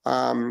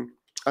 I'm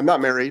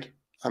not married.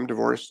 I'm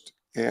divorced.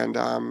 And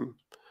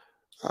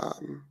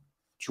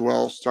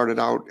Joelle started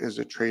out as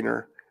a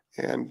trainer,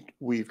 and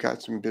we've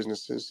got some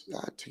businesses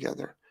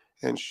together.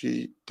 And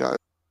she does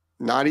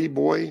Naughty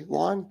Boy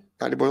Lawn.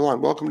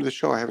 Welcome to the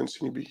show. I haven't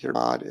seen you here.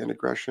 Odd and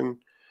aggression.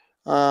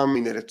 I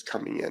mean that it's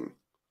coming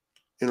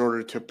in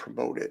order to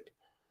promote it.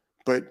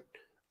 But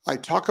I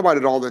talk about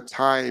it all the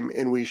time,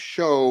 and we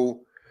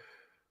show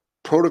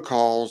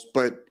protocols,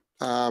 but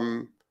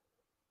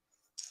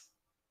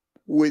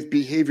with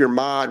behavior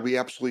mod, we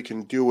absolutely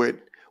can do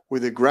it.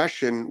 With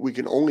aggression, we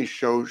can only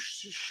show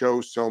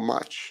so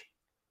much.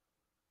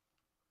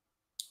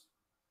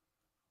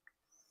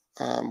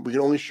 We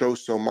can only show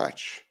so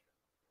much.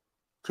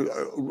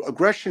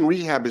 Aggression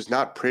rehab is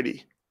not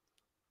pretty.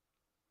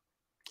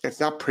 It's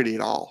not pretty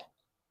at all.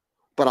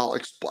 But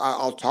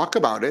I'll talk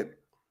about it.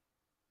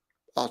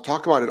 I'll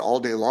talk about it all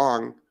day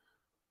long.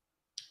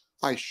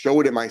 I show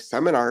it in my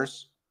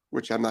seminars,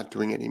 which I'm not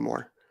doing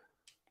anymore.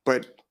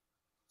 But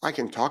I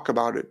can talk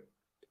about it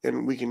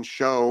and we can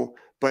show,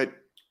 but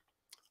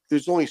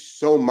there's only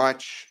so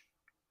much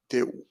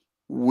that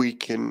we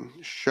can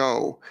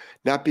show,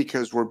 not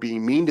because we're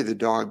being mean to the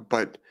dog,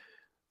 but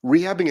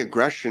rehabbing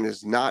aggression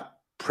is not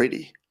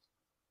pretty.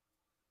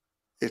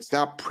 It's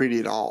not pretty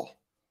at all.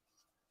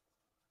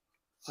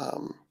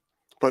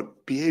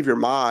 But behavior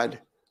mod,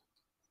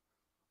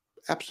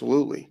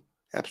 absolutely.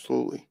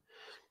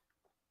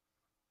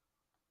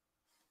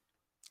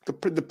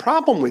 The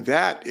problem with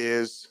that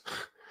is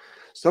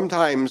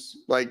sometimes,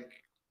 like,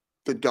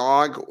 the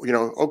dog,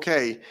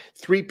 okay,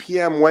 3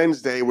 p.m.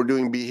 Wednesday, we're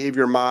doing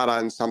behavior mod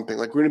on something.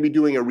 Like, we're going to be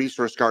doing a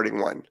resource guarding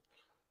one.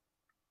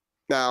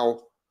 Now,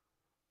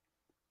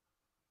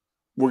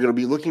 we're going to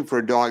be looking for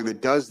a dog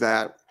that does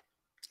that.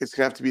 It's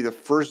going to have to be the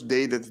first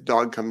day that the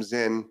dog comes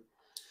in.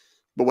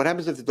 But what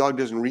happens if the dog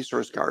doesn't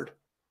resource guard?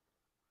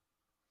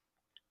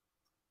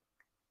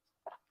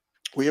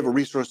 We have a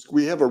resource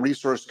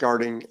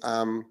guarding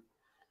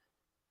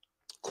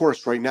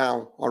course right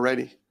now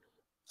already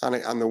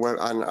on the web,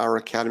 on our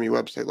Academy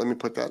website. Let me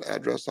put that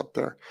address up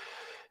there.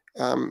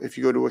 If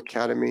you go to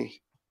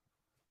Academy,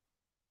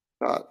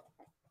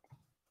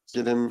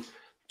 get him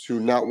to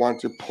not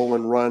want to pull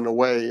and run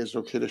away is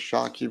okay to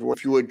shock everyone.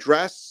 If you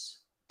address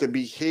the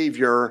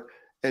behavior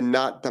and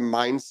not the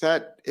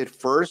mindset at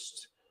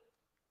first,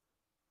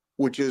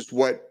 which is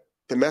what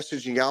the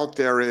messaging out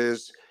there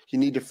is, you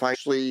need to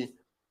finally,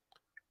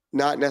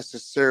 not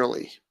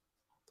necessarily.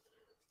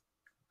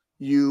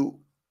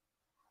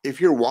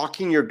 If you're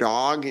walking your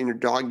dog and your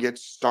dog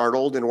gets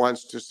startled and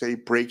wants to, say,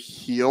 break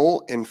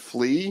heel and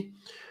flee,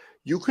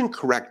 you can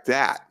correct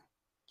that.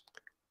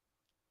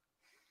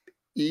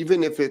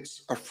 Even if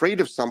it's afraid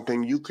of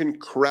something, you can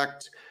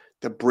correct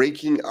the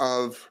breaking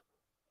of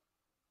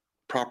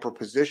proper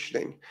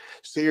positioning.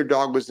 Say your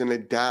dog was in a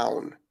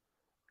down.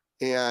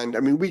 And I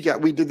mean, we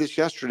did this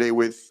yesterday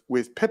with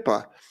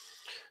Pippa.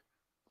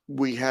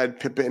 We had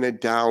Pippa in a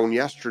down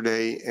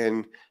yesterday,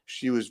 and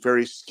she was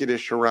very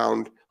skittish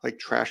around like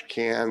trash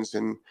cans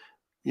and,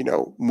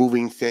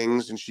 moving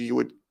things. And she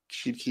would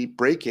she'd keep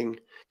breaking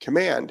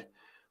command.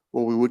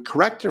 Well, we would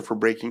correct her for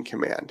breaking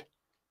command.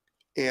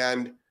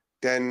 And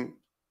then,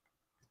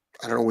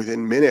 I don't know,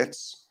 within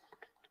minutes,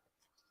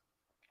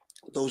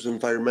 those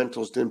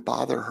environmentals didn't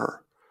bother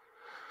her.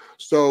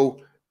 So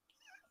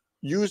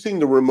using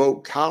the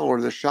remote collar,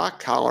 the shock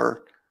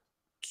collar,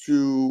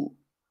 to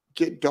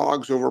get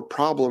dogs over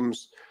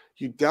problems,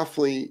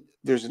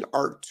 there's an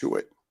art to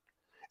it.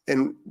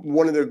 And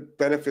one of the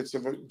benefits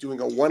of doing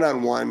a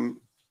one-on-one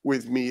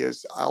with me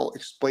is I'll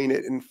explain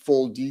it in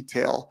full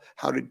detail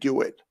how to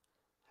do it.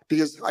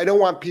 Because I don't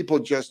want people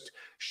just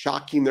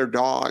shocking their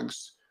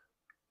dogs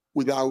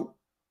without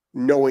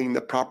knowing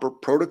the proper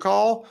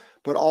protocol,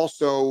 but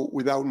also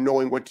without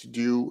knowing what to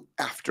do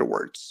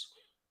afterwards.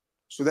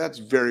 So that's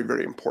very,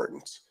 very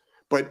important.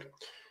 But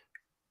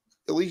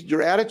at least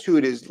your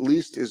attitude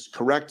is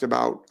correct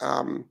about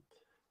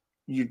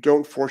you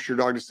don't force your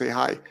dog to say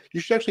hi.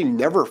 You should actually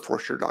never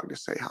force your dog to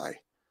say hi,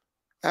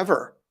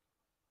 ever.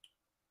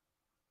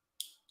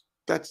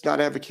 That's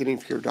not advocating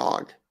for your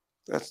dog.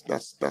 That's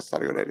not a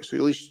good idea. So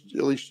at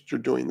least you're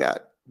doing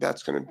that.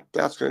 That's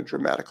gonna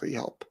dramatically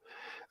help.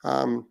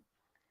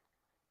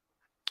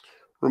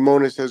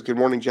 Ramona says, "Good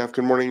morning, Jeff.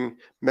 Good morning,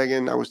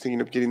 Megan. I was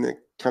thinking of getting the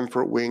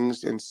Comfort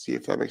Wings and see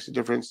if that makes a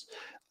difference."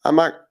 I'm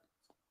not.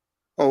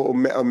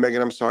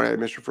 Megan, I'm sorry, I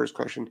missed your first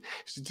question.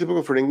 Is it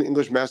typical for an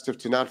English Mastiff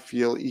to not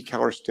feel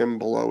e-collar stim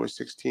below a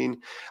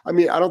 16? I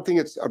mean, I don't think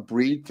it's a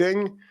breed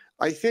thing.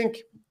 I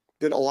think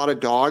that a lot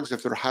of dogs,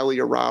 if they're highly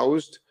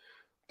aroused,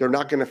 they're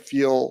not going to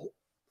feel.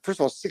 First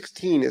of all,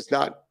 16 is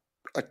not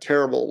a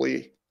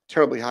terribly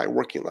high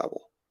working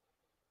level.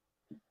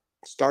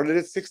 Started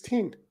at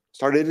 16,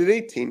 started at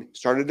 18,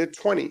 started at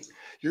 20.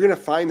 You're going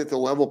to find that the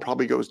level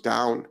probably goes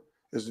down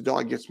as the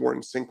dog gets more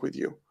in sync with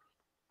you.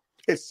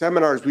 At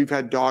seminars, we've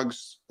had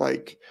dogs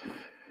like,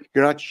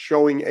 you're not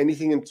showing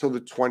anything until the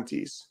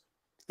 20s.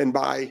 And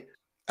by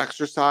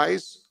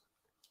exercise,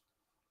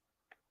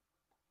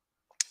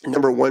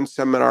 number one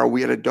seminar,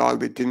 we had a dog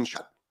that didn't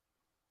shut.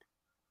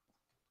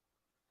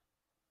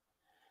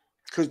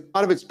 Because a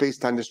lot of it's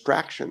based on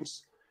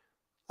distractions.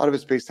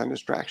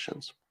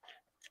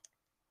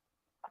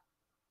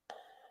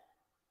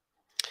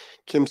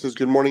 Kim says,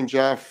 "Good morning,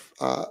 Jeff.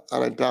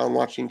 On a down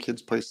watching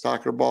kids play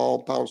soccer ball,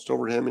 bounced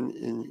over him and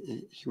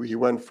he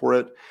went for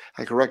it.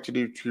 I corrected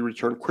him to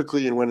return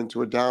quickly and went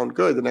into a down.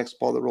 Good. The next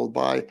ball that rolled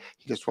by,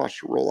 he just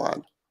watched it roll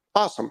on.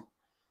 Awesome."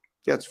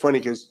 Yeah, it's funny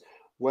because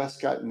Wes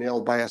got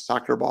nailed by a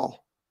soccer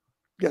ball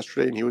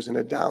yesterday and he was in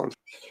a down.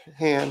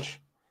 Hange.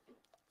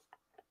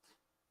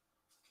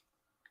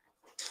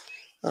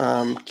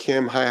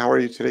 Kim, hi, how are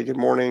you today? Good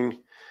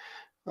morning.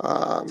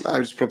 I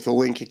just put up the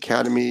link,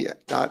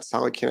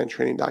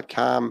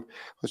 academy.solidcanontraining.com.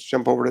 Let's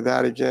jump over to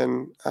that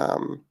again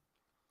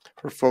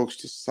for folks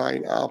to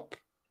sign up.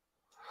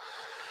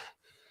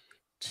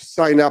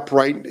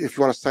 Right? If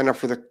you want to sign up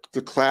for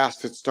the class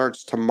that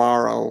starts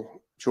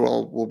tomorrow,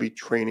 Joel will be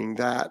training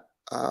that.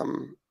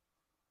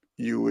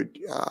 You would,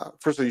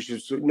 first of all, you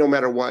should, no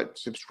matter what,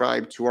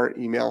 subscribe to our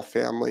email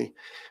family.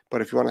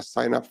 But if you want to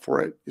sign up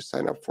for it, you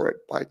sign up for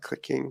it by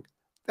clicking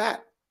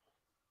that.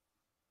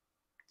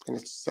 And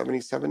it's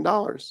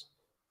 $77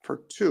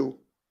 for 2.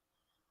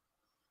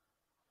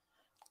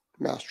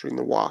 Mastering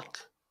the walk.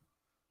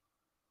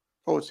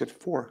 Oh, it's at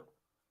 4.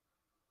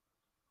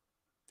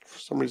 For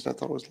some reason, I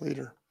thought it was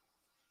later.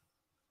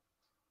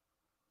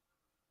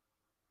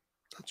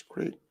 That's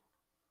great.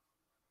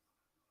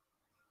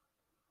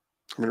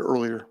 I mean,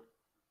 earlier.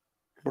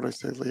 What did I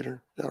say,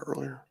 later? Yeah,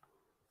 earlier.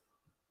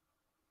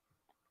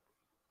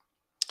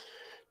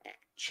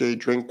 Jay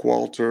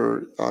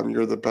Drinkwalter,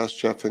 you're the best,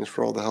 Jeff. Thanks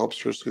for all the help.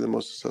 Seriously, the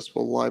most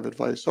accessible live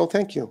advice. Oh,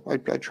 thank you. I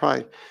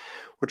try.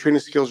 What training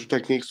skills or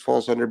techniques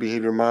falls under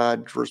behavior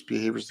mod versus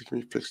behaviors that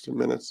can be fixed in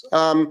minutes?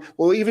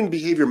 Well, even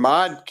behavior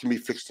mod can be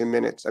fixed in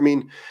minutes. I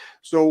mean,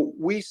 so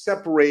we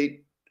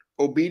separate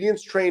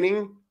obedience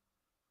training,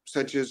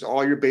 such as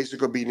all your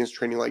basic obedience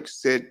training, like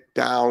sit,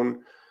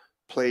 down,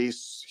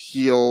 place,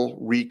 heel,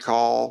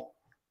 recall,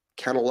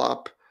 kennel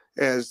up,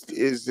 as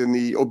is in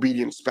the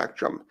obedience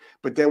spectrum.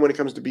 But then when it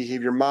comes to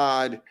behavior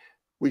mod,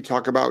 we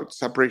talk about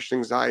separation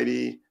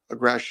anxiety,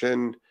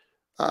 aggression,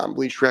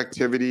 leash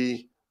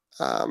reactivity,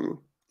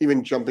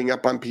 even jumping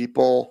up on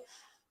people,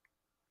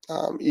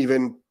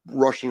 even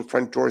rushing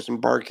front doors and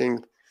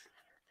barking.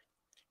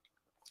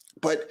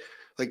 But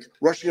like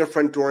rushing a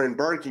front door and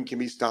barking can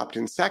be stopped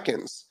in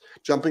seconds.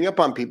 Jumping up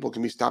on people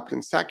can be stopped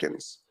in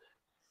seconds.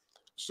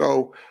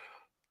 So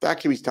that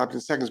can be stopped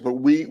in seconds. But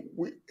we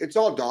it's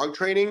all dog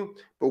training,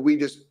 but we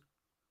just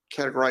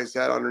categorize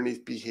that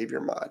underneath behavior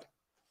mod.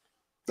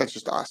 That's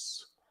just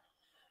us.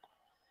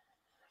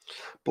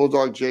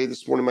 Bulldog J,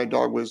 this morning my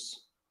dog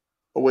was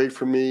away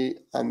from me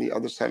on the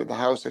other side of the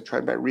house. I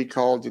tried my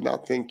recall, did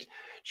not think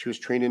she was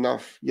trained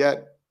enough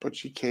yet, but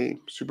she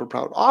came. Super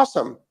proud.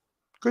 Awesome.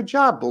 Good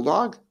job,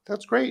 Bulldog.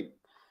 That's great.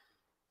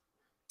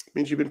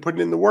 Means you've been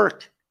putting in the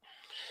work.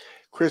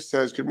 Chris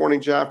says, "Good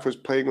morning, Jeff. Was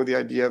playing with the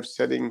idea of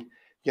setting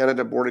Yana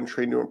to board and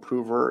train to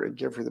improve her and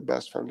give her the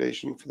best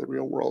foundation for the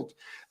real world."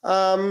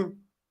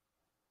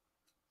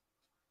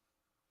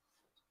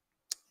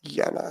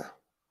 Yenna.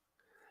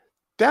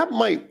 That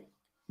might,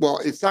 well,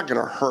 it's not going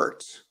to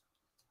hurt.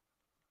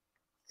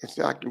 It's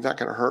not going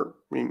to hurt.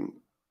 I mean,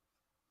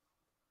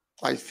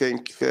 I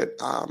think that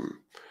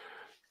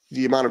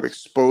the amount of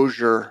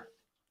exposure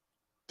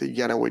that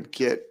Yenna would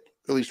get,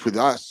 at least with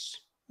us,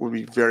 would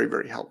be very,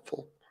 very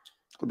helpful.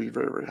 Would be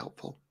very, very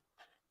helpful.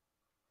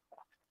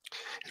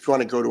 If you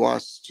want to go to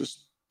us,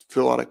 just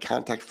fill out a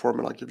contact form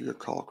and I'll give you a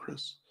call,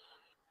 Chris.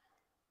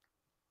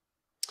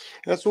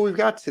 And that's what we've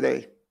got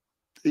today.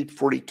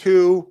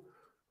 8:42.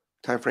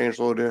 Time for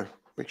Angelo to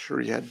make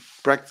sure he had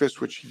breakfast,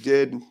 which he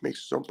did.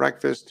 Makes his own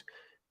breakfast.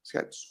 He's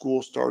got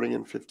school starting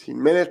in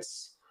 15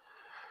 minutes.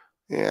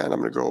 And I'm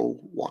going to go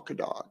walk a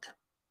dog.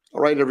 All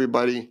right,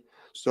 everybody.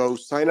 So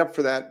sign up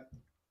for that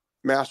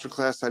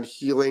masterclass on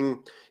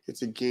healing.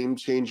 It's a game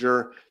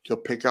changer. You'll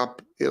pick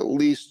up at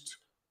least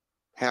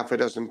half a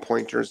dozen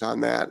pointers on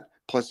that.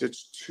 Plus,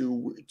 it's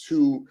two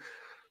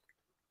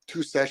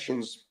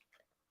sessions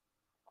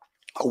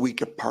a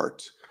week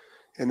apart.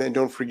 And then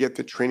don't forget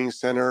the training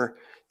center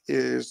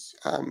is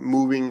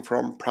moving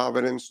from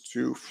Providence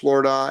to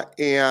Florida,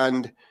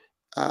 and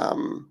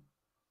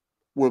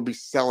we'll be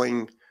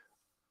selling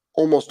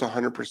almost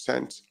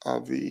 100%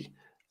 of the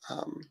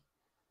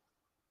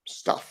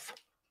stuff.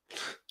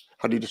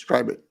 How do you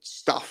describe it?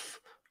 Stuff.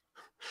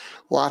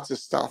 Lots of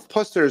stuff.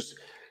 Plus,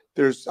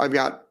 I've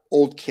got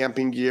old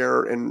camping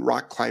gear and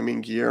rock climbing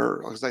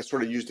gear because I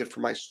sort of used it for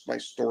my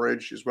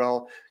storage as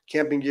well.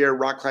 Camping gear,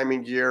 rock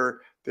climbing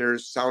gear.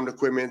 There's sound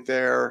equipment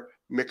there,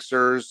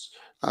 mixers,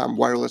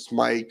 wireless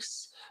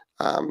mics.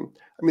 I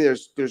mean,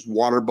 there's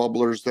water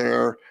bubblers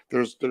there.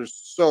 There's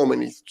so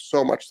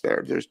much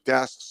there. There's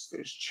desks,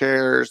 there's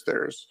chairs,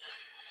 there's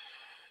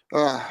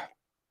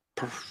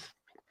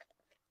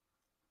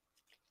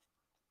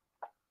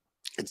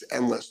it's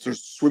endless.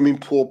 There's swimming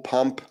pool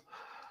pump,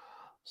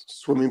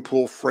 swimming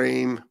pool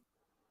frame.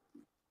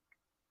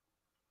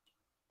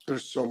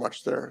 There's so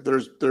much there.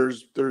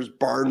 There's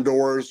barn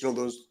doors. You know,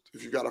 those,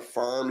 if you've got a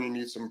farm, you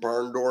need some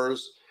barn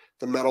doors.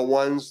 The metal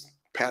ones,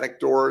 paddock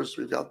doors,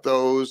 we've got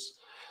those.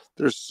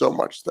 There's so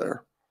much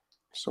there.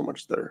 So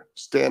much there.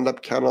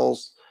 Stand-up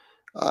kennels.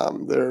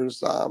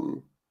 There's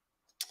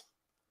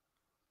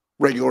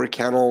regular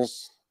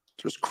kennels.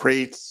 There's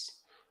crates.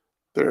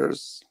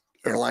 There's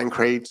airline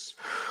crates.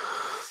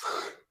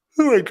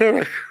 Oh my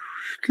gosh.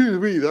 Excuse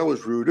me, that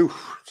was rude.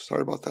 Oof,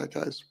 sorry about that,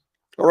 guys.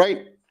 All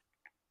right,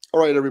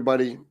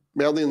 everybody.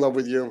 Madly in love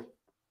with you.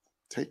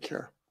 Take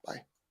care.